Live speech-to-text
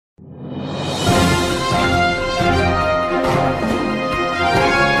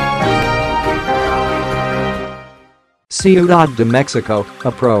CIUDAD de México,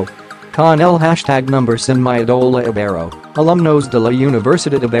 apro. Con el hashtag numbers en miedoalaIbero, alumnos de la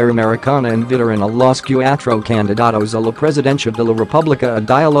Universidad Iberoamericana invitaron a los cuatro candidatos a la Presidencia de la República a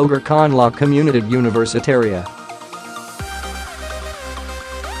dialogar con la comunidad universitaria.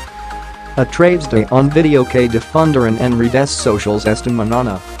 A través de un video que difundieron en redes sociales esta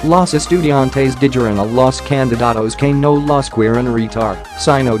mañana, los estudiantes dijeron a los candidatos que no los quieren retar,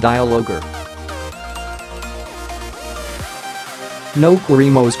 sino dialogar. No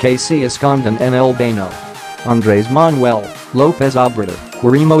queremos que se escondan en el baño. Andrés Manuel López Obrador,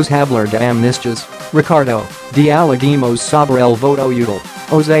 queremos hablar de amnistías. Ricardo, dialoguemos sobre el voto.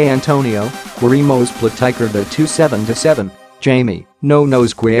 José Antonio, queremos platicar de 27 Jaime, no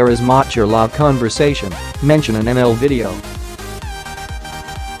nos quieres mochar la conversación, mencionan en el video.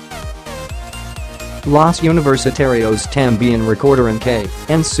 Los universitarios también recordaron que,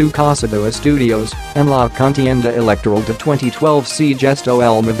 en su casa de estudios, en la contienda electoral de 2012 se gestó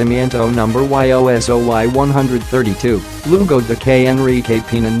el movimiento número YOSOY 132, luego de que Enrique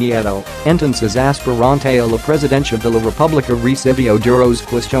Peña Nieto, entonces aspirante a la presidencia de la República recibió duros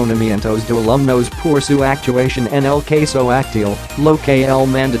cuestionamientos de alumnos por su actuación en el caso actual, lo que el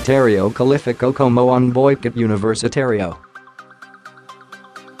mandatario calificó como un boicot universitario.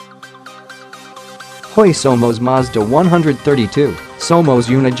 Hoy somos más de 132, somos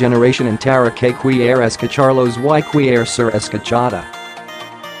una generación entera que quiere escucharlos y quiere ser escuchada.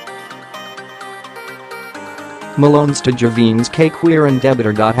 Millones de jóvenes que quieren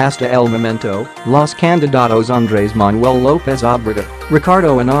debatir hasta el momento, los candidatos Andrés Manuel López Obrador,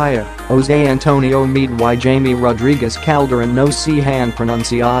 Ricardo Anaya, José Antonio y Jaime Rodríguez Calderón no se han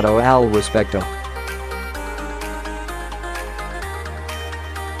pronunciado al respecto.